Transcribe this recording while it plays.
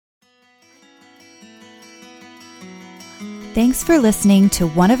Thanks for listening to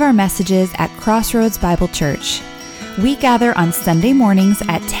one of our messages at Crossroads Bible Church. We gather on Sunday mornings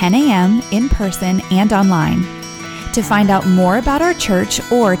at 10 a.m. in person and online. To find out more about our church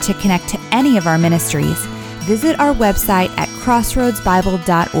or to connect to any of our ministries, visit our website at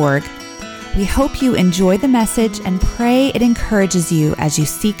crossroadsbible.org. We hope you enjoy the message and pray it encourages you as you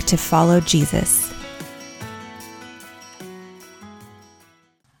seek to follow Jesus.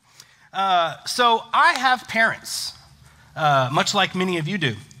 So I have parents, much like many of you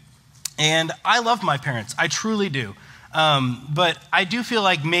do. And I love my parents. I truly do. But I do feel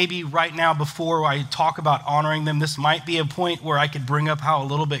like maybe right now, before I talk about honoring them, this might be a point where I could bring up how a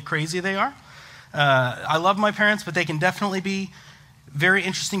little bit crazy they are. I love my parents, but they can definitely be very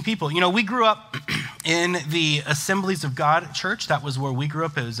interesting people. You know, we grew up in the Assemblies of God church. That was where we grew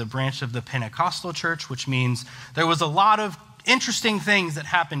up. It was a branch of the Pentecostal church, which means there was a lot of interesting things that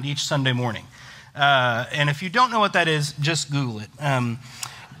happened each Sunday morning. And if you don't know what that is, just Google it.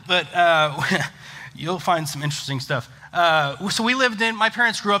 But you'll find some interesting stuff. So my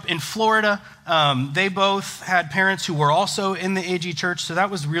parents grew up in Florida. They both had parents who were also in the AG church, so that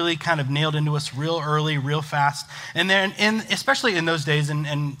was really kind of nailed into us real early, real fast. And then, especially in those days,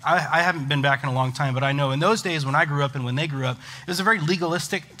 and I haven't been back in a long time, but I know in those days when I grew up and when they grew up, it was a very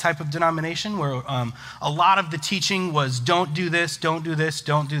legalistic type of denomination where a lot of the teaching was don't do this, don't do this,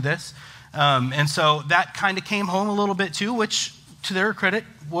 don't do this. And so that kind of came home a little bit too, which to their credit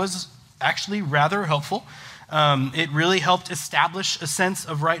was actually rather helpful. It really helped establish a sense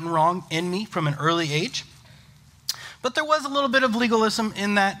of right and wrong in me from an early age. But there was a little bit of legalism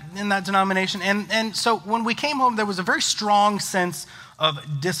in that denomination. And so when we came home, there was a very strong sense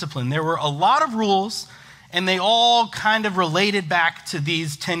of discipline. There were a lot of rules, and they all kind of related back to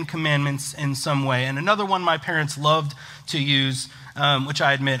these 10 commandments in some way. And another one my parents loved to use, which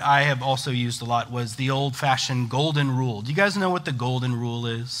I admit I have also used a lot, was the old-fashioned golden rule. Do you guys know what the golden rule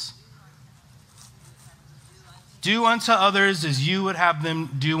is? Do unto others as you would have them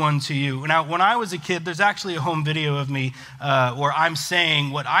do unto you. Now, when I was a kid, there's actually a home video of me where I'm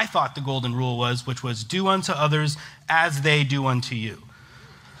saying what I thought the golden rule was, which was do unto others as they do unto you.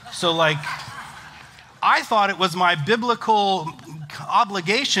 So, I thought it was my biblical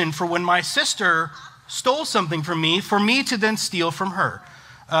obligation for when my sister stole something from me, for me to then steal from her.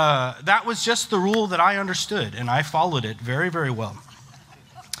 That was just the rule that I understood, and I followed it very, very well.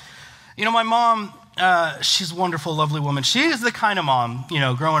 You know, my mom, she's a wonderful, lovely woman. She is the kind of mom,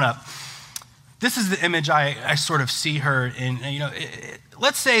 growing up. This is the image I sort of see her in.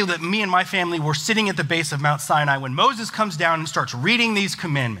 Let's say that me and my family were sitting at the base of Mount Sinai when Moses comes down and starts reading these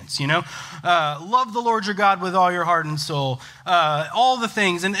commandments, love the Lord your God with all your heart and soul, all the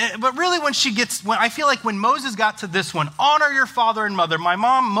things. But really I feel like when Moses got to this one, honor your father and mother, my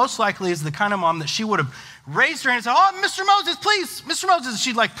mom most likely is the kind of mom that she would have raised her hand and said, oh, Mr. Moses, please, Mr. Moses.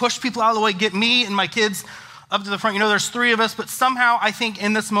 She'd push people out of the way, get me and my kids up to the front. There's 3 of us, but somehow I think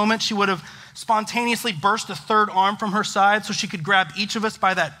in this moment she would have spontaneously burst a third arm from her side so she could grab each of us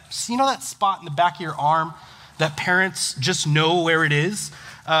by that spot in the back of your arm that parents just know where it is,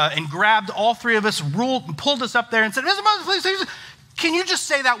 and grabbed all 3 of us, pulled us up there and said, Mr. Moses, please, can you just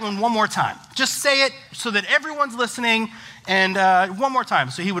say that one more time? Just say it so that everyone's listening, and one more time.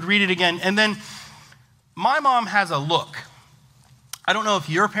 So he would read it again, and then my mom has a look. I don't know if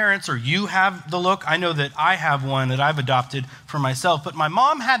your parents or you have the look. I know that I have one that I've adopted for myself. But my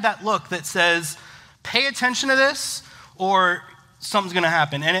mom had that look that says, pay attention to this or something's going to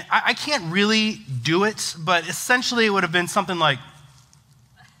happen. And I can't really do it, but essentially it would have been something like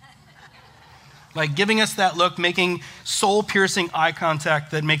giving us that look, making soul-piercing eye contact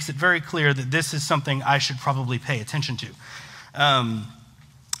that makes it very clear that this is something I should probably pay attention to.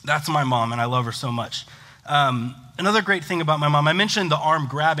 That's my mom, and I love her so much. Another great thing about my mom, I mentioned the arm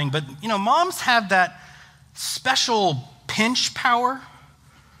grabbing, but moms have that special pinch power.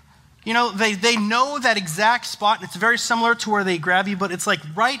 They know that exact spot, and it's very similar to where they grab you, but it's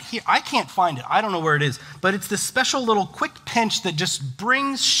right here. I can't find it. I don't know where it is, but it's this special little quick pinch that just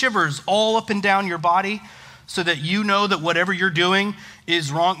brings shivers all up and down your body so that you know that whatever you're doing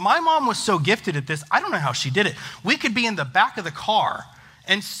is wrong. My mom was so gifted at this. I don't know how she did it. We could be in the back of the car,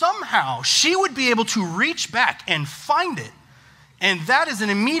 and somehow she would be able to reach back and find it. And that is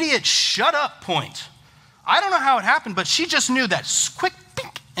an immediate shut up point. I don't know how it happened, but she just knew that quick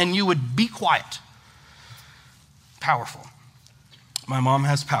pink, and you would be quiet. Powerful. My mom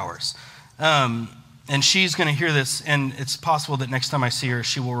has powers. And she's going to hear this, and it's possible that next time I see her,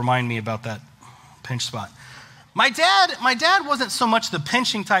 she will remind me about that pinch spot. My dad wasn't so much the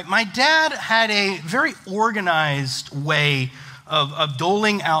pinching type. My dad had a very organized way of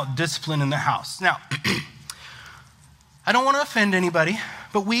doling out discipline in the house. Now, I don't want to offend anybody,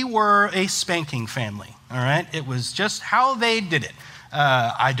 but we were a spanking family, all right? It was just how they did it.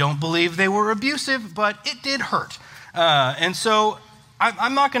 I don't believe they were abusive, but it did hurt. And so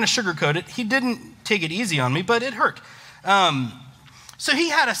I'm not going to sugarcoat it. He didn't take it easy on me, but it hurt. So he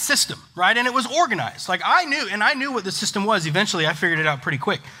had a system, right? And it was organized. Like I knew what the system was. Eventually, I figured it out pretty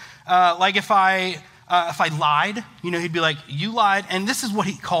quick. Like if I lied, he'd be like, "You lied," and this is what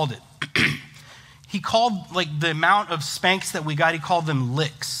he called it. He called like the amount of spanks that we got. He called them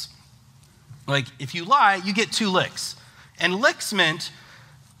licks. Like if you lie, you get 2 licks, and licks meant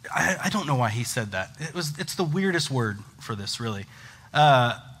I don't know why he said that. It's the weirdest word for this, really.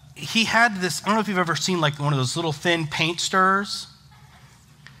 He had this. I don't know if you've ever seen like one of those little thin paint stirrers.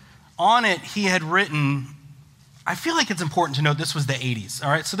 On it, he had written, I feel like it's important to note this was the 80s,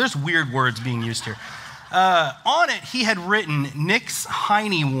 all right? So there's weird words being used here. On it, he had written Nick's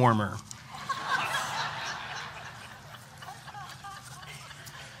Hiney Warmer.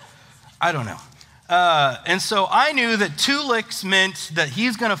 I don't know. And so I knew that 2 licks meant that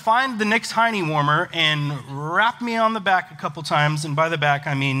he's going to find the Nick's Hiney Warmer and wrap me on the back a couple times. And by the back,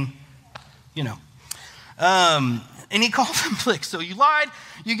 I mean, and he called them licks. So you lied,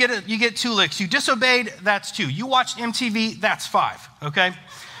 you get 2 licks. You disobeyed, that's 2. You watched MTV, that's 5, okay?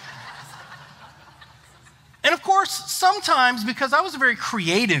 And of course, sometimes, because I was a very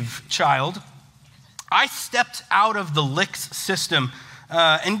creative child, I stepped out of the licks system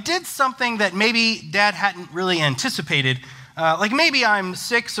and did something that maybe Dad hadn't really anticipated. Like maybe I'm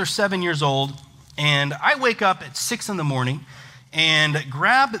 6 or 7 years old, and I wake up at 6 in the morning and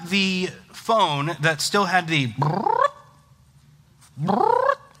grab the phone that still had the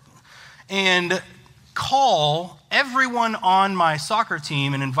and call everyone on my soccer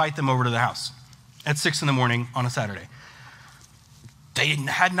team and invite them over to the house at 6 in the morning on a Saturday. They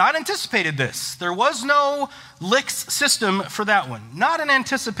had not anticipated this. There was no licks system for that one. Not an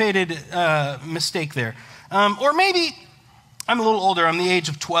anticipated mistake there. Or maybe I'm a little older. I'm the age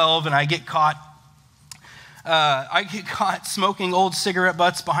of 12 and I get caught smoking old cigarette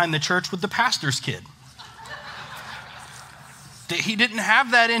butts behind the church with the pastor's kid. He didn't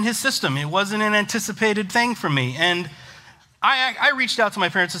have that in his system. It wasn't an anticipated thing for me. And I reached out to my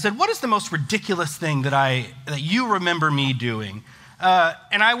parents and said, "What is the most ridiculous thing that you remember me doing?"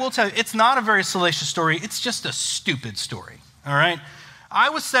 And I will tell you, it's not a very salacious story. It's just a stupid story, all right? I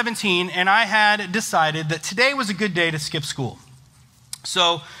was 17, and I had decided that today was a good day to skip school.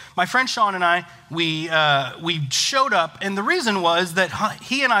 So my friend Sean and I, we showed up, and the reason was that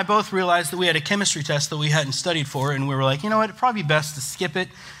he and I both realized that we had a chemistry test that we hadn't studied for, and we were like, you know what, it'd probably be best to skip it.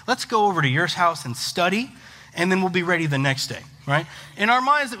 Let's go over to your house and study, and then we'll be ready the next day, right? In our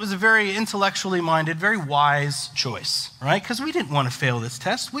minds, it was a very intellectually minded, very wise choice, right? Because we didn't want to fail this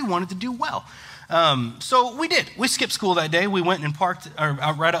test. We wanted to do well. So we did. We skipped school that day. We went and parked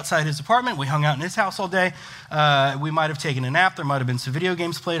right outside his apartment. We hung out in his house all day. We might have taken a nap. There might have been some video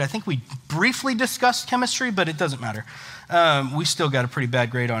games played. I think we briefly discussed chemistry, but it doesn't matter. We still got a pretty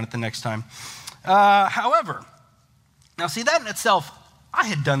bad grade on it the next time. However, now see, that in itself, I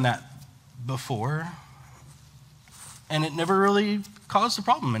had done that before, and it never really caused a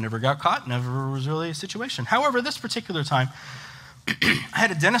problem. I never got caught. Never was really a situation. However, this particular time, I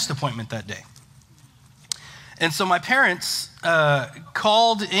had a dentist appointment that day. And so my parents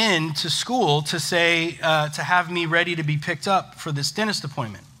called in to school to say, to have me ready to be picked up for this dentist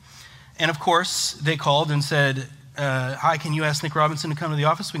appointment. And of course, they called and said, "Hi, can you ask Nick Robinson to come to the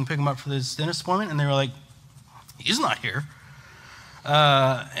office? We can pick him up for this dentist appointment." And they were like, "He's not here."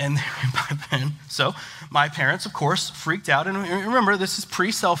 And by then, so my parents, of course, freaked out. And remember, this is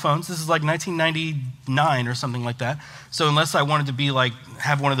pre-cell phones. This is like 1999 or something like that. So unless I wanted to be like,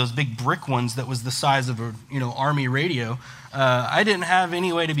 have one of those big brick ones that was the size of a, army radio, I didn't have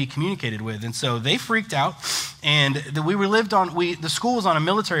any way to be communicated with. And so they freaked out. And the school was on a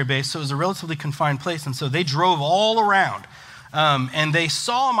military base, so it was a relatively confined place. And so they drove all around. And they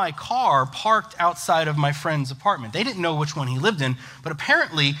saw my car parked outside of my friend's apartment. They didn't know which one he lived in, but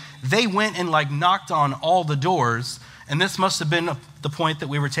apparently they went and knocked on all the doors. And this must have been the point that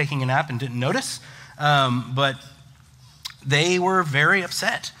we were taking a nap and didn't notice. But they were very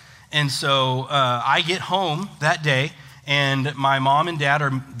upset. And so I get home that day, and my mom and dad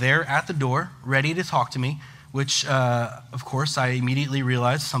are there at the door, ready to talk to me, which, of course, I immediately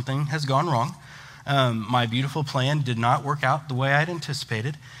realized something has gone wrong. My beautiful plan did not work out the way I'd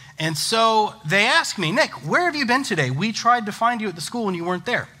anticipated. And so they asked me, "Nick, where have you been today? We tried to find you at the school and you weren't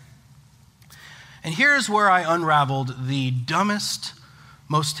there." And here's where I unraveled the dumbest,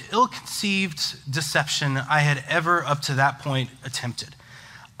 most ill-conceived deception I had ever up to that point attempted.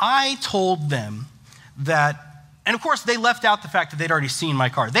 I told them that And of course, they left out the fact that they'd already seen my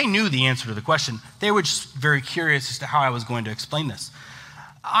car. They knew the answer to the question. They were just very curious as to how I was going to explain this.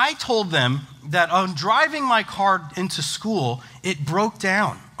 I told them that on driving my car into school, it broke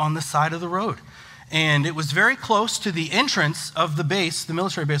down on the side of the road. And it was very close to the entrance of the base, the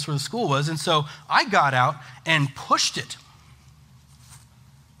military base where the school was. And so I got out and pushed it.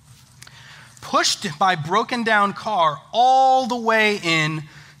 Pushed my broken down car all the way in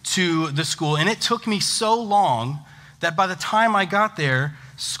to the school. And it took me so long that by the time I got there,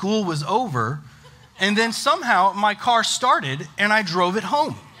 school was over. And then somehow my car started and I drove it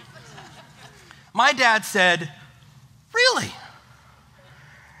home. My dad said, "Really?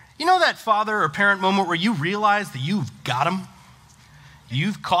 You know that father or parent moment where you realize that you've got them?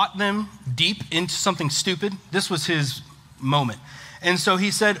 You've caught them deep into something stupid?" This was his moment. And so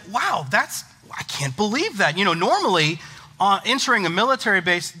he said, "Wow, I can't believe that. You know, normally entering a military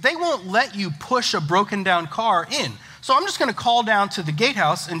base, they won't let you push a broken down car in. So I'm just going to call down to the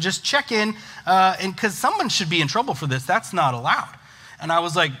gatehouse and just check in, and because someone should be in trouble for this. That's not allowed." And I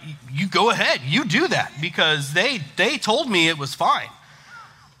was like, "You go ahead, you do that, because they told me it was fine."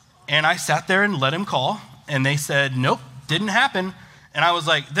 And I sat there and let him call, and they said, "Nope, didn't happen." And I was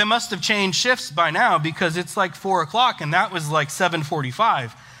like, "They must have changed shifts by now, because it's like 4 o'clock, and that was like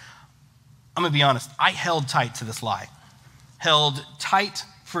 7:45. I'm going to be honest, I held tight to this lie. Held tight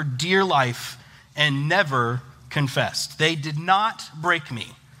for dear life and never confessed. They did not break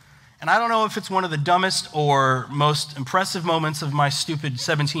me. And I don't know if it's one of the dumbest or most impressive moments of my stupid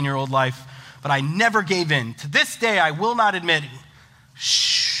 17-year-old life, but I never gave in. To this day, I will not admit,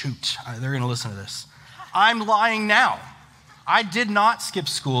 shoot, they're going to listen to this. I'm lying now. I did not skip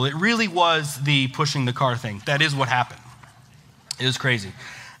school. It really was the pushing the car thing. That is what happened. It was crazy.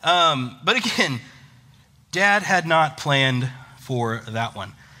 But again, Dad had not planned for that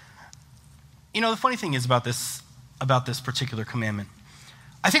one. You know, the funny thing is about this particular commandment,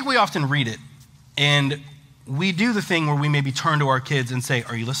 I think we often read it and we do the thing where we maybe turn to our kids and say,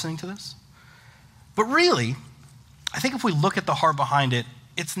 "Are you listening to this?" But really, I think if we look at the heart behind it,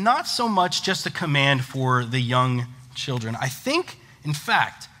 it's not so much just a command for the young children. I think, in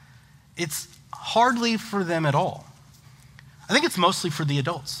fact, it's hardly for them at all. I think it's mostly for the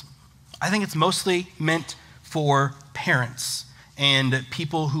adults. I think it's mostly meant for parents and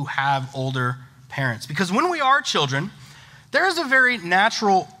people who have older parents. Because when we are children, there is a very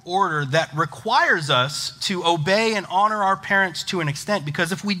natural order that requires us to obey and honor our parents to an extent,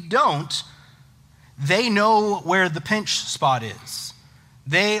 because if we don't, they know where the pinch spot is.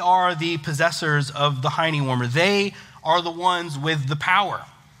 They are the possessors of the hiney warmer. They are the ones with the power,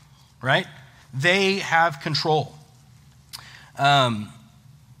 right? They have control.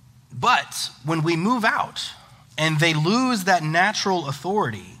 But when we move out and they lose that natural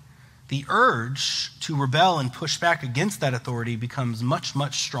authority, the urge to rebel and push back against that authority becomes much,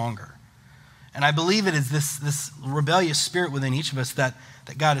 much stronger. And I believe it is this rebellious spirit within each of us that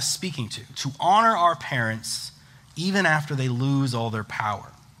God is speaking to honor our parents even after they lose all their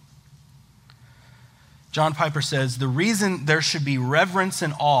power. John Piper says, "The reason there should be reverence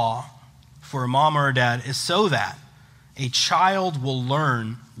and awe for a mom or a dad is so that a child will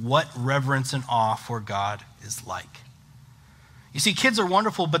learn what reverence and awe for God is like." You see, kids are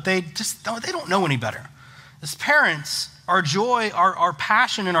wonderful, but they don't know any better. As parents, our joy, our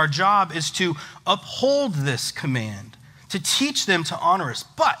passion, and our job is to uphold this command, to teach them to honor us.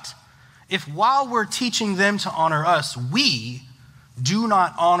 But if while we're teaching them to honor us, we do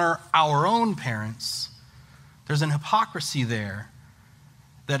not honor our own parents, there's an hypocrisy there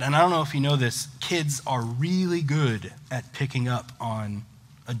that, and I don't know if you know this, kids are really good at picking up on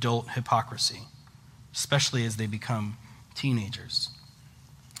adult hypocrisy, especially as they become teenagers.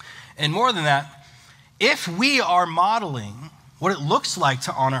 And more than that, if we are modeling what it looks like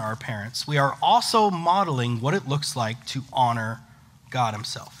to honor our parents, we are also modeling what it looks like to honor God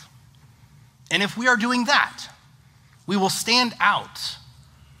himself. And if we are doing that, we will stand out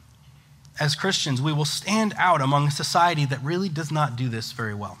as Christians. We will stand out among a society that really does not do this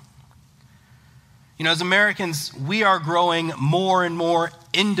very well. You know, as Americans, we are growing more and more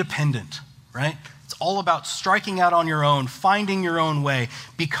independent, right? It's all about striking out on your own, finding your own way,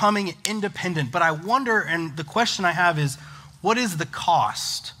 becoming independent. But I wonder, and the question I have is, what is the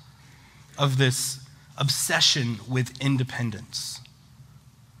cost of this obsession with independence?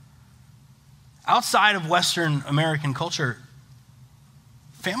 Outside of Western American culture,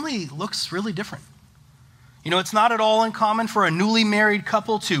 family looks really different. You know, it's not at all uncommon for a newly married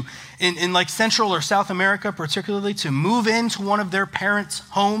couple to, in like Central or South America particularly, to move into one of their parents'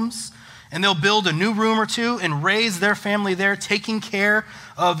 homes and they'll build a new room or two and raise their family there, taking care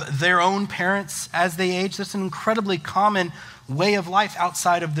of their own parents as they age. That's an incredibly common way of life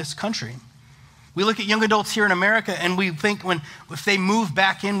outside of this country. We look at young adults here in America and we think if they move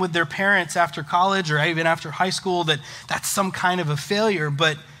back in with their parents after college or even after high school, that's some kind of a failure,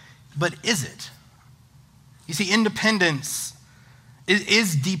 but is it? You see, independence,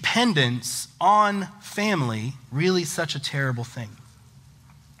 is dependence on family really such a terrible thing?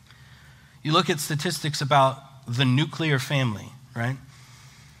 You look at statistics about the nuclear family, right?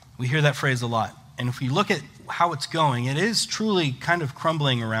 We hear that phrase a lot. And if we look at how it's going, it is truly kind of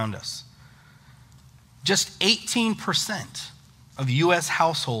crumbling around us. Just 18% of U.S.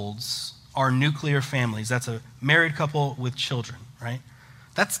 households are nuclear families. That's a married couple with children, right?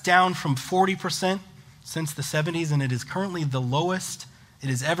 That's down from 40% since the 70s, and it is currently the lowest it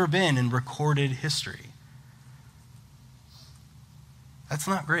has ever been in recorded history. That's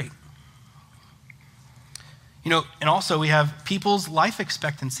not great. And also we have people's life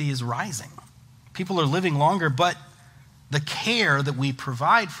expectancy is rising. People are living longer, but the care that we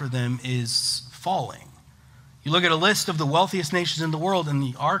provide for them is falling. You look at a list of the wealthiest nations in the world,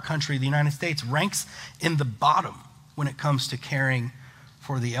 and our country, the United States, ranks in the bottom when it comes to caring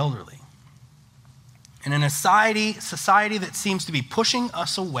for the elderly. And in a society that seems to be pushing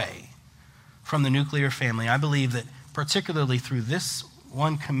us away from the nuclear family, I believe that particularly through this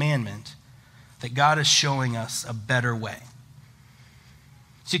one commandment, that God is showing us a better way.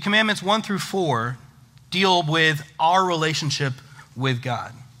 See, commandments 1 through 4 deal with our relationship with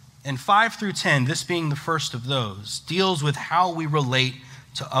God. And 5 through 10, this being the first of those, deals with how we relate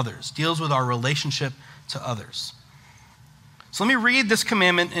to others, deals with our relationship to others. So let me read this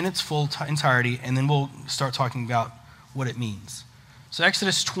commandment in its full entirety, and then we'll start talking about what it means. So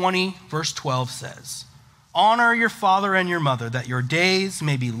Exodus 20, verse 12 says, "Honor your father and your mother, that your days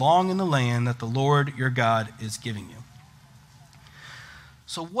may be long in the land that the Lord your God is giving you."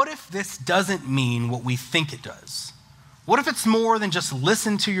 So what if this doesn't mean what we think it does? What if it's more than just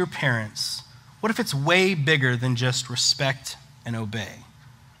listen to your parents? What if it's way bigger than just respect and obey?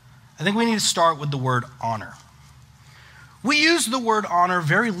 I think we need to start with the word honor. We use the word honor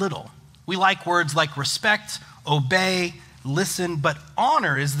very little. We like words like respect, obey, listen, but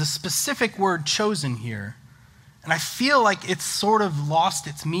honor is the specific word chosen here. And I feel like it's sort of lost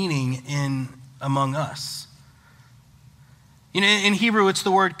its meaning among us. In Hebrew, it's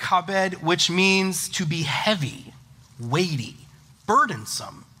the word kabed, which means to be heavy, weighty,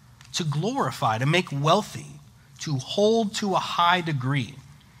 burdensome, to glorify, to make wealthy, to hold to a high degree.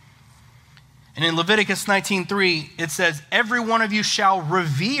 And in Leviticus 19:3, it says, "Every one of you shall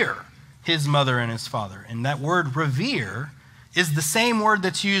revere his mother and his father." And that word revere is the same word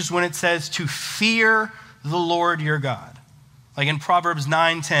that's used when it says to fear the Lord your God. Like in Proverbs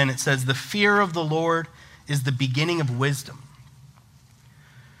 9:10, it says, "The fear of the Lord is the beginning of wisdom."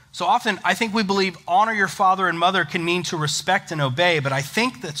 So often, I think we believe honor your father and mother can mean to respect and obey, but I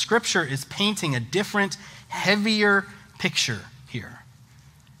think that Scripture is painting a different, heavier picture here.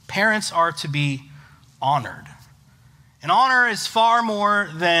 Parents are to be honored. And honor is far more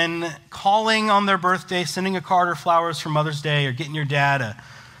than calling on their birthday, sending a card or flowers for Mother's Day, or getting your dad a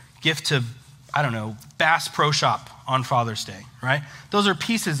gift to, Bass Pro Shop on Father's Day, right? Those are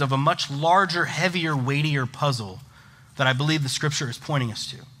pieces of a much larger, heavier, weightier puzzle that I believe the Scripture is pointing us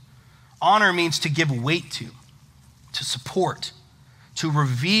to. Honor means to give weight to support, to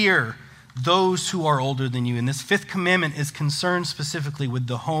revere those who are older than you. And this fifth commandment is concerned specifically with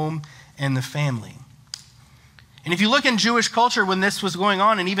the home and the family. And if you look in Jewish culture when this was going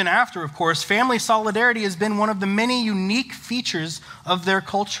on, and even after, of course, family solidarity has been one of the many unique features of their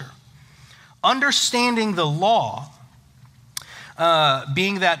culture. Understanding the law,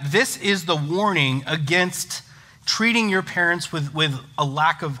 being that this is the warning against treating your parents with a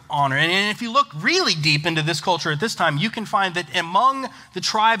lack of honor. And if you look really deep into this culture at this time, you can find that among the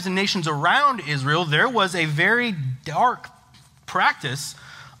tribes and nations around Israel, there was a very dark practice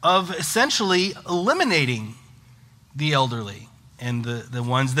of essentially eliminating the elderly and the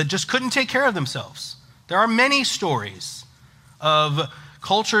ones that just couldn't take care of themselves. There are many stories of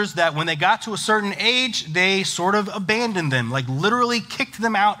cultures that when they got to a certain age, they sort of abandoned them, like literally kicked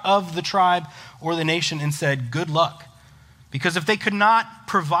them out of the tribe or the nation and said, good luck. Because if they could not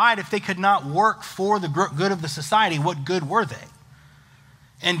provide, if they could not work for the good of the society, what good were they?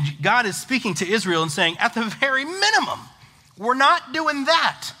 And God is speaking to Israel and saying, at the very minimum, we're not doing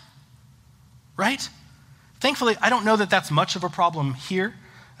that, right? Thankfully, I don't know that that's much of a problem here.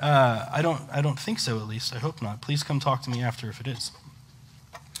 I don't think so, at least. I hope not. Please come talk to me after if it is.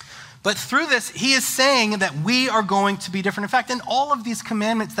 But through this, he is saying that we are going to be different. In fact, in all of these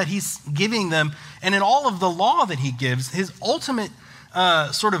commandments that he's giving them, and in all of the law that he gives, his ultimate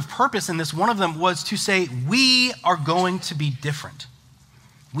sort of purpose in this, one of them was to say, we are going to be different.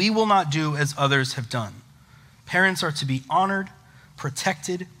 We will not do as others have done. Parents are to be honored,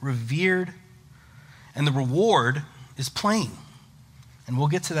 protected, revered, and the reward is plain. And we'll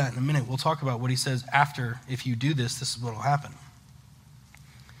get to that in a minute. We'll talk about what he says after, if you do this, this is what will happen.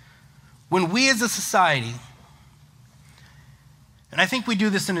 When we as a society, and I think we do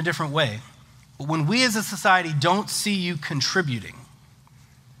this in a different way, but when we as a society don't see you contributing,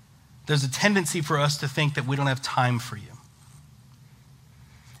 there's a tendency for us to think that we don't have time for you.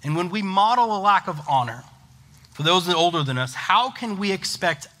 And when we model a lack of honor, for those that are older than us, how can we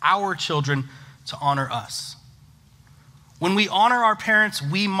expect our children to honor us? When we honor our parents,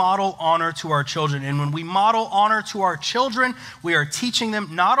 we model honor to our children. And when we model honor to our children, we are teaching them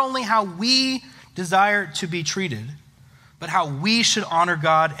not only how we desire to be treated, but how we should honor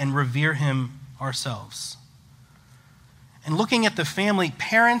God and revere him ourselves. And looking at the family,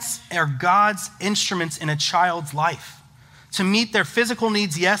 parents are God's instruments in a child's life to meet their physical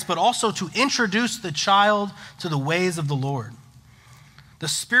needs, yes, but also to introduce the child to the ways of the Lord. The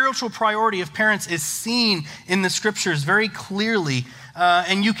spiritual priority of parents is seen in the scriptures very clearly,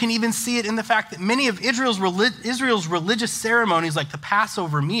 and you can even see it in the fact that many of Israel's religious ceremonies, like the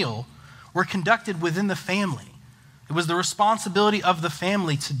Passover meal, were conducted within the family. It was the responsibility of the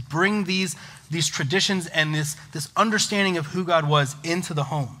family to bring these traditions and this understanding of who God was into the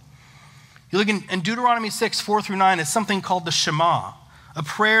home. You look in Deuteronomy 6, 4 through 9, is something called the Shema, a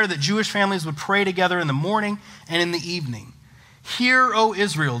prayer that Jewish families would pray together in the morning and in the evening. Hear, O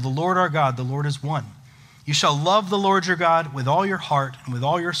Israel, the Lord our God, the Lord is one. You shall love the Lord your God with all your heart and with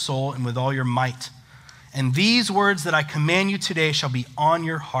all your soul and with all your might. And these words that I command you today shall be on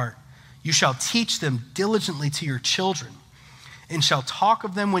your heart. You shall teach them diligently to your children, and shall talk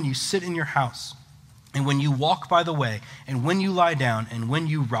of them when you sit in your house, and when you walk by the way, and when you lie down, and when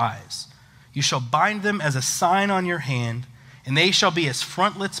you rise. You shall bind them as a sign on your hand, and they shall be as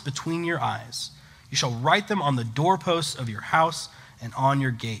frontlets between your eyes. You shall write them on the doorposts of your house and on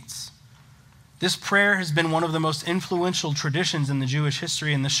your gates. This prayer has been one of the most influential traditions in the Jewish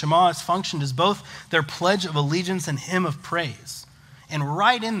history, and the Shema has functioned as both their pledge of allegiance and hymn of praise. And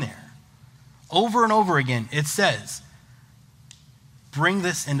right in there, over and over again, it says, bring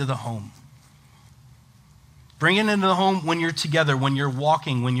this into the home. Bring it into the home when you're together, when you're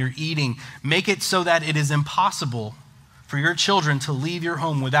walking, when you're eating. Make it so that it is impossible for your children to leave your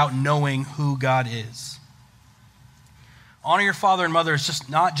home without knowing who God is. Honor your father and mother is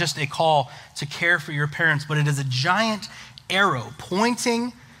not just a call to care for your parents, but it is a giant arrow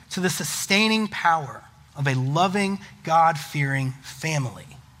pointing to the sustaining power of a loving, God-fearing family.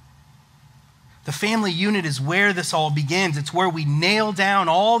 The family unit is where this all begins. It's where we nail down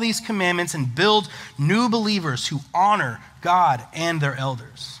all these commandments and build new believers who honor God and their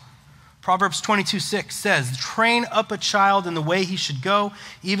elders. Proverbs 22:6 says, train up a child in the way he should go.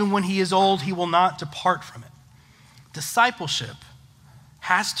 Even when he is old, he will not depart from it. Discipleship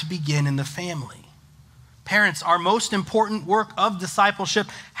has to begin in the family. Parents, our most important work of discipleship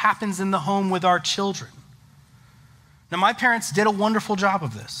happens in the home with our children. Now, my parents did a wonderful job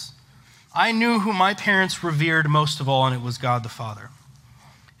of this. I knew who my parents revered most of all, and it was God the Father.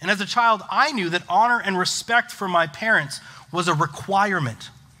 And as a child, I knew that honor and respect for my parents was a requirement.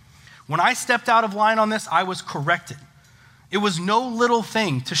 When I stepped out of line on this, I was corrected. It was no little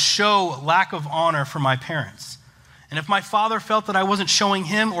thing to show lack of honor for my parents. And if my father felt that I wasn't showing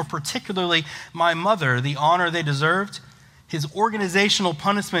him, or particularly my mother, the honor they deserved, his organizational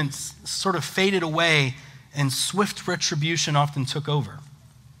punishments sort of faded away and swift retribution often took over.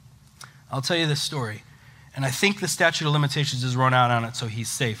 I'll tell you this story, and I think the statute of limitations has run out on it, so he's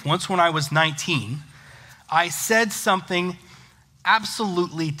safe. Once when I was 19, I said something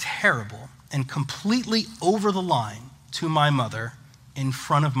absolutely terrible and completely over the line to my mother in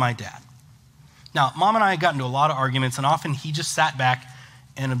front of my dad. Now, Mom and I got into a lot of arguments, and often he just sat back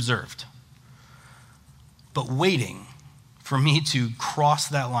and observed. But waiting for me to cross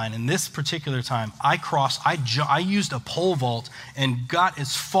that line, and this particular time, I used a pole vault and got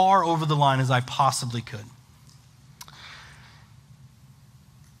as far over the line as I possibly could.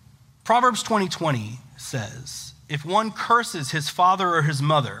 Proverbs 20:20 says, if one curses his father or his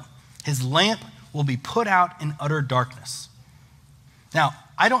mother, his lamp will be put out in utter darkness. Now,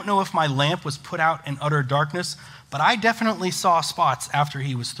 I don't know if my lamp was put out in utter darkness, but I definitely saw spots after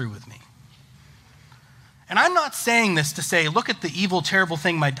he was through with me. And I'm not saying this to say, look at the evil, terrible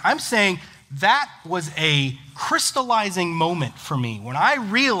thing. I'm saying that was a crystallizing moment for me when I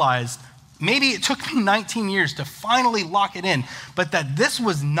realized, maybe it took me 19 years to finally lock it in, but that this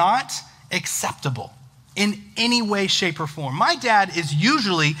was not acceptable in any way, shape, or form. My dad is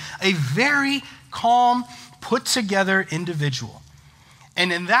usually a very calm, put together individual.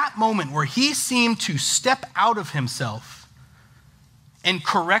 And in that moment where he seemed to step out of himself and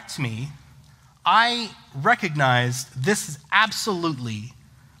correct me, I recognized this is absolutely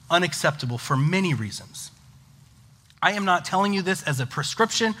unacceptable for many reasons. I am not telling you this as a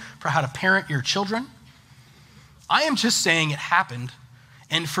prescription for how to parent your children. I am just saying it happened,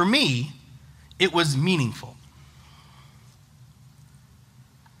 and for me, it was meaningful.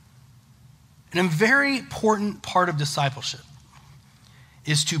 And a very important part of discipleship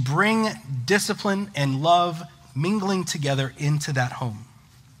is to bring discipline and love mingling together into that home.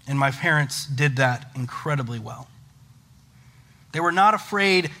 And my parents did that incredibly well. They were not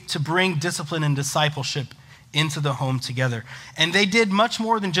afraid to bring discipline and discipleship into the home together. And they did much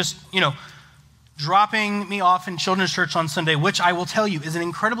more than just, dropping me off in children's church on Sunday, which I will tell you is an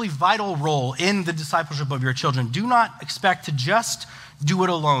incredibly vital role in the discipleship of your children. Do not expect to just do it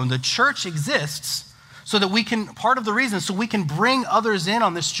alone. The church exists so that part of the reason, so we can bring others in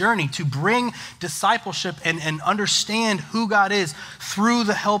on this journey to bring discipleship and understand who God is through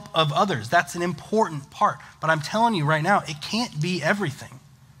the help of others. That's an important part. But I'm telling you right now, it can't be everything.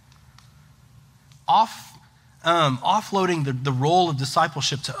 Offloading the role of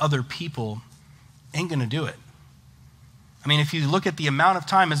discipleship to other people ain't going to do it. I mean, if you look at the amount of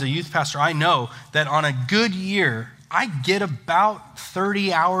time as a youth pastor, I know that on a good year, I get about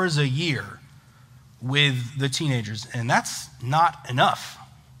 30 hours a year with the teenagers, and that's not enough.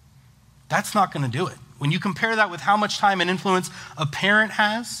 That's not going to do it. When you compare that with how much time and influence a parent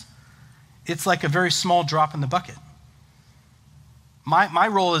has, it's like a very small drop in the bucket. My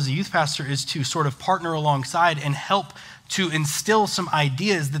role as a youth pastor is to sort of partner alongside and help to instill some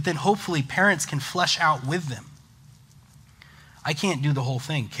ideas that then hopefully parents can flesh out with them. I can't do the whole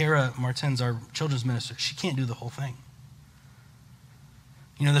thing. Kara Martins, our children's minister, she can't do the whole thing.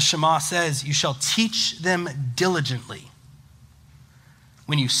 The Shema says, you shall teach them diligently.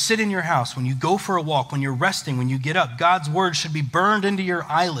 When you sit in your house, when you go for a walk, when you're resting, when you get up, God's word should be burned into your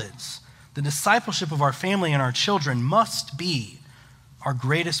eyelids. The discipleship of our family and our children must be our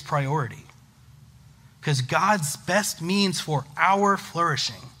greatest priority. Because God's best means for our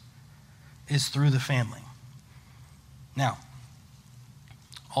flourishing is through the family. Now,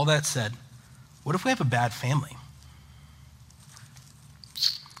 all that said, what if we have a bad family?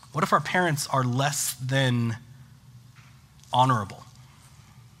 What if our parents are less than honorable?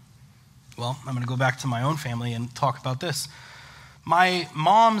 Well, I'm going to go back to my own family and talk about this. My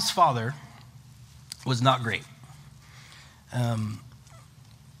mom's father was not great.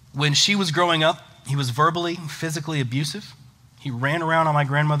 When she was growing up, he was verbally, physically abusive. He ran around on my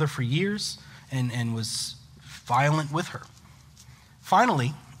grandmother for years and was violent with her.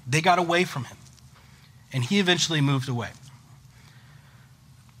 Finally, they got away from him, and he eventually moved away.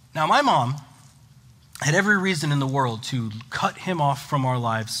 Now, my mom had every reason in the world to cut him off from our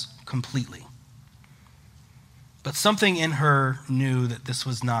lives completely. But something in her knew that this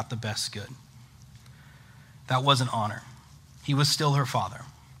was not the best good. That wasn't honor. He was still her father.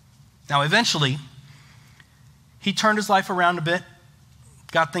 Now, eventually, he turned his life around a bit,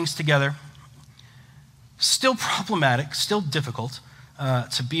 got things together. Still problematic, still difficult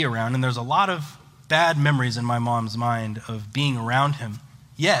to be around, and there's a lot of bad memories in my mom's mind of being around him.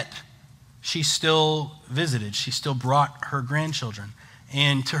 Yet, she still visited. She still brought her grandchildren.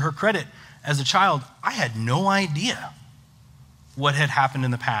 And to her credit, as a child, I had no idea what had happened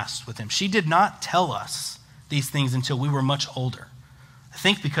in the past with him. She did not tell us these things until we were much older. I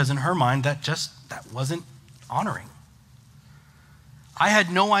think because in her mind, that wasn't honoring. I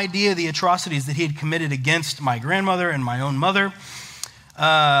had no idea the atrocities that he had committed against my grandmother and my own mother.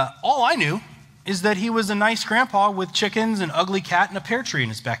 All I knew is that he was a nice grandpa with chickens, an ugly cat, and a pear tree in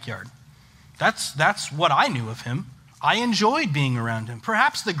his backyard. That's what I knew of him. I enjoyed being around him.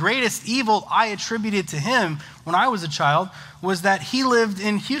 Perhaps the greatest evil I attributed to him when I was a child was that he lived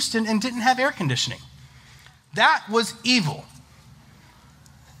in Houston and didn't have air conditioning. That was evil.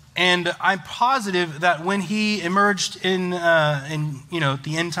 And I'm positive that when he emerged in the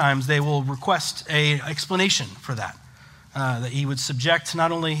end times, they will request an explanation for that. That he would subject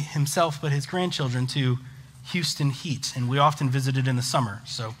not only himself but his grandchildren to Houston heat. And we often visited in the summer,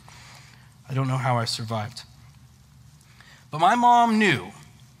 so I don't know how I survived. But my mom knew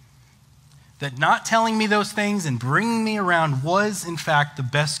that not telling me those things and bringing me around was, in fact, the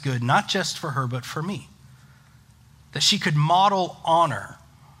best good, not just for her, but for me. That she could model honor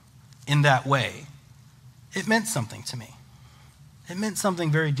in that way, it meant something to me. It meant something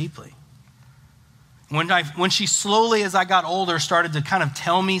very deeply. When she slowly, as I got older, started to kind of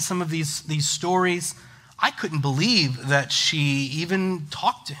tell me some of these stories, I couldn't believe that she even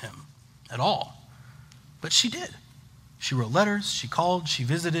talked to him at all. But she did. She wrote letters, she called, she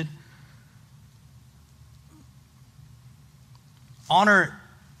visited. Honor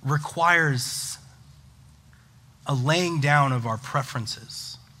requires a laying down of our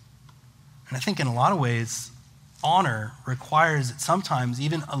preferences. And I think in a lot of ways, honor requires sometimes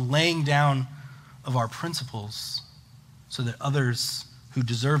even a laying down of our principles so that others who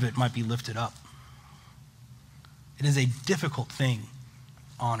deserve it might be lifted up. It is a difficult thing,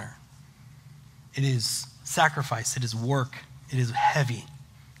 honor. It is sacrifice, it is work, it is heavy.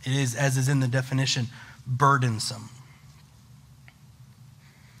 It is, as is in the definition, burdensome.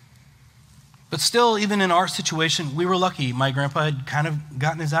 But still, even in our situation, we were lucky. My grandpa had kind of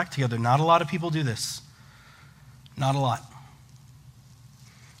gotten his act together. Not a lot of people do this. Not a lot.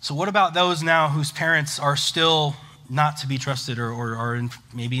 So what about those now whose parents are still not to be trusted or are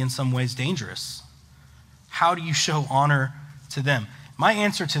maybe in some ways dangerous? How do you show honor to them? My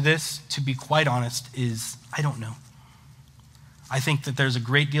answer to this, to be quite honest, is I don't know. I think that there's a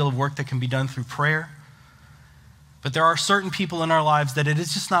great deal of work that can be done through prayer, but there are certain people in our lives that it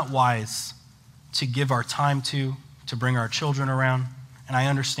is just not wise to give our time to bring our children around, and I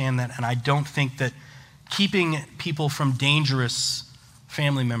understand that, and I don't think that keeping people from dangerous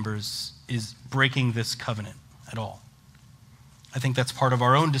family members is breaking this covenant at all. I think that's part of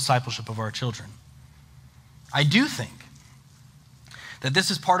our own discipleship of our children. I do think that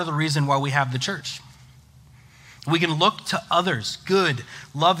this is part of the reason why we have the church. We can look to others, good,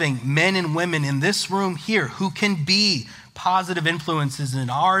 loving men and women in this room here who can be positive influences in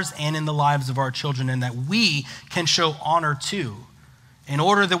ours and in the lives of our children, and that we can show honor to in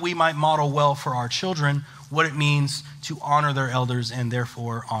order that we might model well for our children what it means to honor their elders and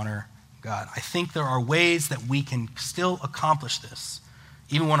therefore honor God. I think there are ways that we can still accomplish this,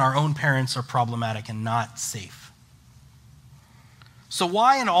 even when our own parents are problematic and not safe. So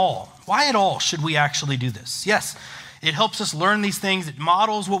why at all should we actually do this? Yes, it helps us learn these things. It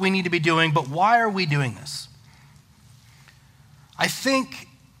models what we need to be doing, but why are we doing this? I think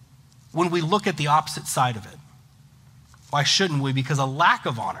when we look at the opposite side of it, why shouldn't we? Because a lack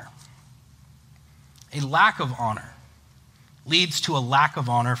of honor leads to a lack of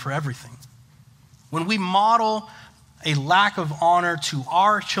honor for everything. When we model a lack of honor to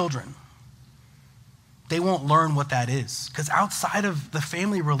our children, they won't learn what that is. Because outside of the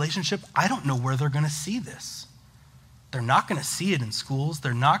family relationship, I don't know where they're going to see this. They're not going to see it in schools.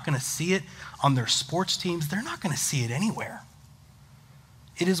 They're not going to see it on their sports teams. They're not going to see it anywhere.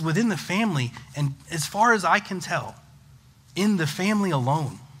 It is within the family, and as far as I can tell, in the family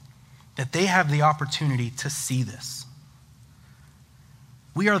alone, that they have the opportunity to see this.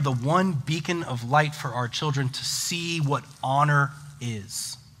 We are the one beacon of light for our children to see what honor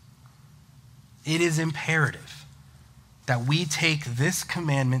is. It is imperative that we take this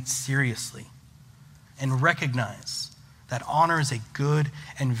commandment seriously and recognize that honor is a good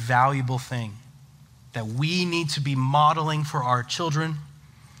and valuable thing that we need to be modeling for our children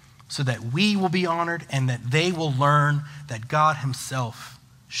so that we will be honored and that they will learn that God himself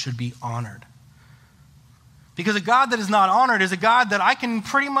should be honored. Because a God that is not honored is a God that I can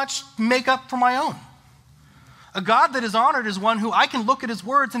pretty much make up for my own. A God that is honored is one who I can look at his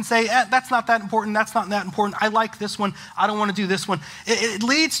words and say, that's not that important, that's not that important, I like this one, I don't want to do this one. It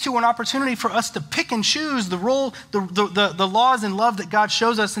leads to an opportunity for us to pick and choose the role, the laws and love that God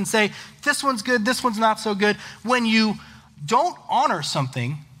shows us and say, this one's good, this one's not so good. When you don't honor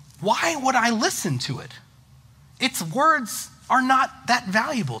something, why would I listen to it? Its words are not that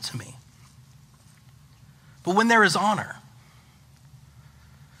valuable to me. But when there is honor,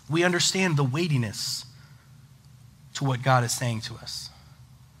 we understand the weightiness to what God is saying to us.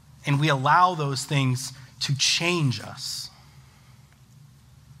 And we allow those things to change us.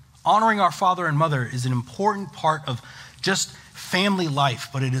 Honoring our father and mother is an important part of just family life,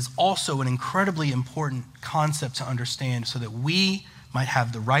 but it is also an incredibly important concept to understand so that we might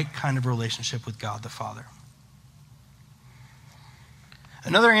have the right kind of relationship with God the Father.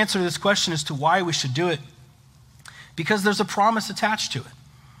 Another answer to this question as to why we should do it, because there's a promise attached to it.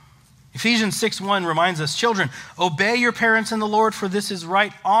 Ephesians 6:1 reminds us, children, obey your parents in the Lord, for this is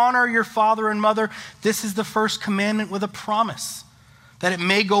right. Honor your father and mother. This is the first commandment with a promise, that it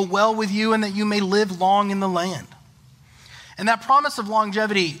may go well with you and that you may live long in the land. And that promise of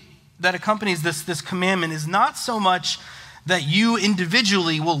longevity that accompanies this commandment is not so much that you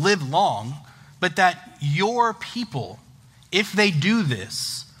individually will live long, but that your people, if they do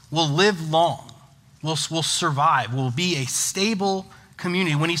this, will live long, will survive, will be a stable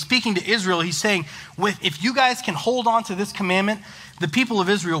community. When he's speaking to Israel, he's saying, if you guys can hold on to this commandment, the people of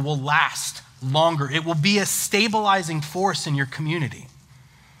Israel will last longer. It will be a stabilizing force in your community.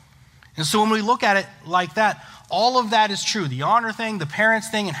 And so when we look at it like that, all of that is true. The honor thing, the parents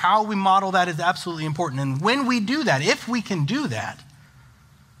thing, and how we model that is absolutely important. And when we do that, if we can do that,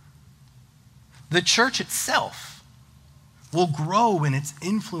 the church itself will grow in its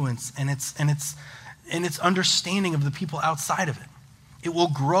influence and its understanding of the people outside of it. It will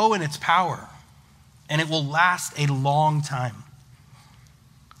grow in its power, and it will last a long time.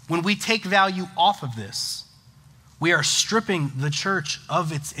 When we take value off of this, we are stripping the church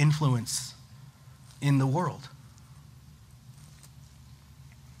of its influence in the world.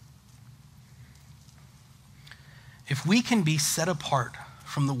 If we can be set apart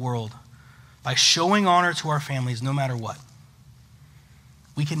from the world by showing honor to our families no matter what,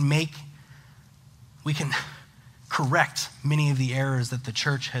 we can correct many of the errors that the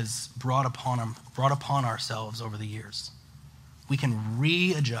church has brought upon ourselves over the years. We can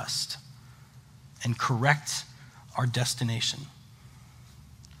readjust and correct our destination.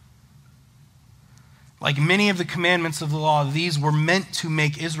 Like many of the commandments of the law, these were meant to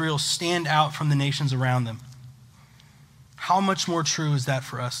make Israel stand out from the nations around them. How much more true is that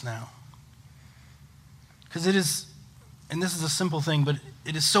for us now? Because it is, and this is a simple thing, but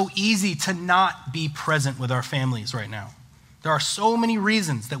it is so easy to not be present with our families right now. There are so many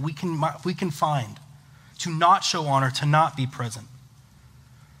reasons that we can find to not show honor, to not be present.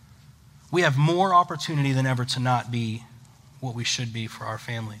 We have more opportunity than ever to not be what we should be for our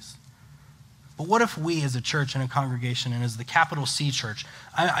families. But what if we as a church and a congregation and as the capital C church,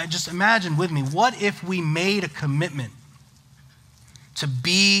 I just imagine with me, what if we made a commitment to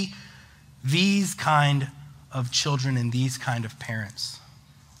be these kind of children and these kind of parents?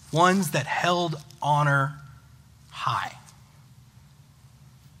 Ones that held honor high.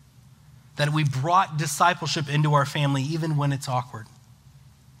 That we brought discipleship into our family even when it's awkward.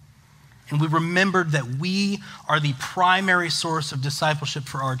 And we remembered that we are the primary source of discipleship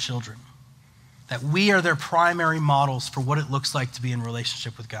for our children. That we are their primary models for what it looks like to be in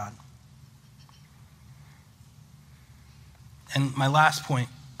relationship with God. And my last point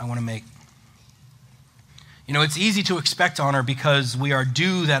I want to make. You know, it's easy to expect honor because we are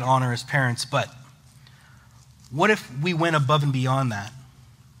due that honor as parents, but what if we went above and beyond that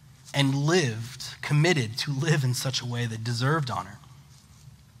and committed to live in such a way that deserved honor?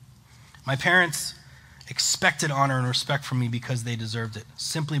 My parents expected honor and respect from me because they deserved it,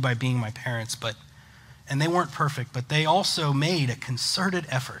 simply by being my parents, and they weren't perfect, but they also made a concerted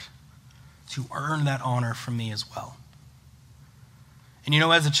effort to earn that honor from me as well. And you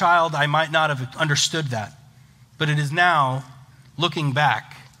know, as a child, I might not have understood that, but it is now, looking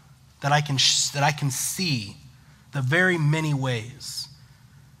back, that I can see the very many ways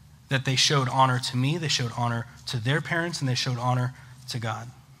that they showed honor to me, they showed honor to their parents, and they showed honor to God.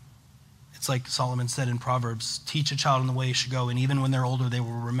 It's like Solomon said in Proverbs, teach a child in the way he should go, and even when they're older, they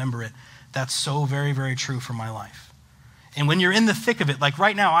will remember it. That's so very, very true for my life. And when you're in the thick of it, like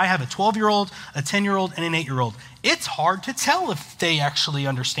right now, I have a 12-year-old, a 10-year-old, and an 8-year-old. It's hard to tell if they actually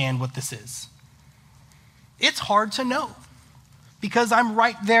understand what this is. It's hard to know because I'm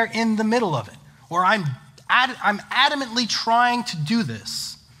right there in the middle of it, where I'm adamantly trying to do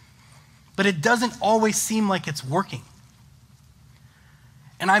this, but it doesn't always seem like it's working.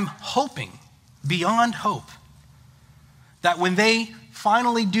 And I'm hoping, beyond hope, that when they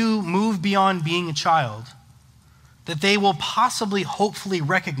finally do move beyond being a child, that they will possibly, hopefully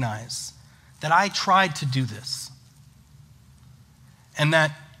recognize that I tried to do this and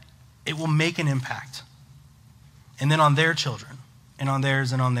that it will make an impact. And then on their children, and on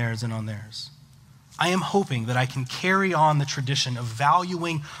theirs, and on theirs, and on theirs. I am hoping that I can carry on the tradition of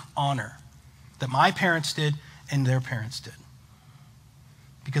valuing honor that my parents did and their parents did.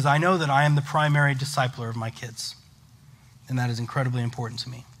 Because I know that I am the primary discipler of my kids. And that is incredibly important to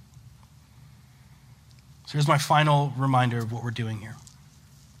me. So here's my final reminder of what we're doing here.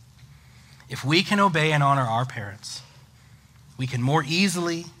 If we can obey and honor our parents, we can more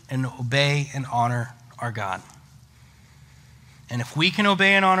easily obey and honor our God. And if we can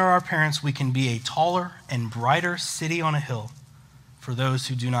obey and honor our parents, we can be a taller and brighter city on a hill for those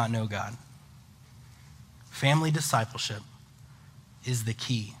who do not know God. Family discipleship is the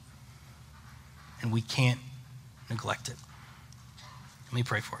key, and we can't neglect it. Let me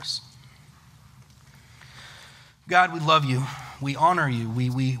pray for us. God, we love you. We honor you.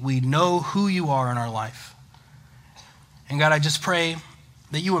 We know who you are in our life. And God, I just pray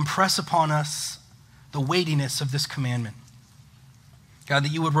that you impress upon us the weightiness of this commandment. God,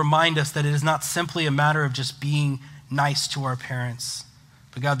 that you would remind us that it is not simply a matter of just being nice to our parents,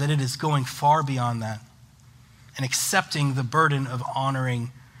 but God, that it is going far beyond that and accepting the burden of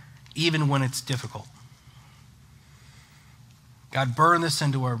honoring even when it's difficult. God, burn this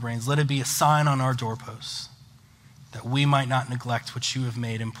into our brains. Let it be a sign on our doorposts that we might not neglect what you have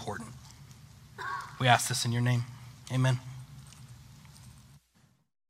made important. We ask this in your name. Amen.